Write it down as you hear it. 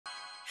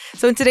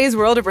So in today's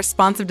world of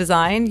responsive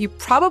design, you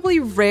probably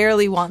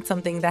rarely want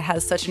something that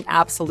has such an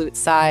absolute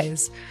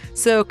size.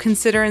 So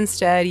consider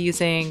instead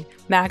using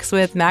max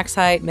width, max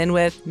height, min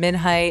width, min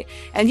height,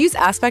 and use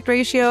aspect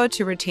ratio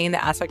to retain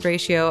the aspect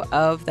ratio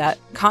of that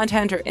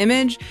content or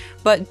image,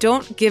 but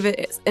don't give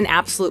it an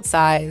absolute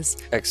size.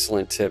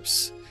 Excellent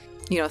tips.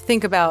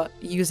 Think about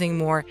using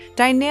more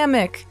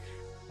dynamic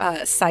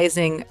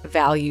sizing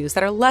values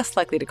that are less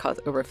likely to cause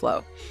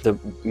overflow. The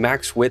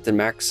max width and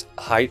max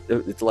height,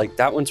 like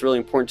that one's really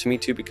important to me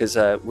too, because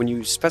when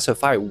you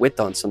specify width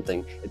on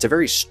something, it's a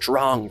very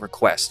strong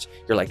request.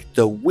 You're like,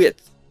 the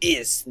width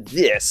is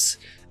this,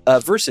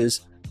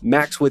 versus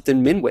max width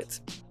and min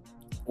width,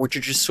 which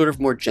are just sort of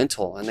more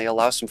gentle and they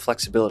allow some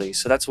flexibility.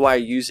 So that's why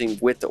using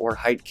width or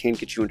height can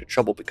get you into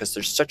trouble, because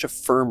there's such a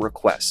firm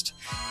request.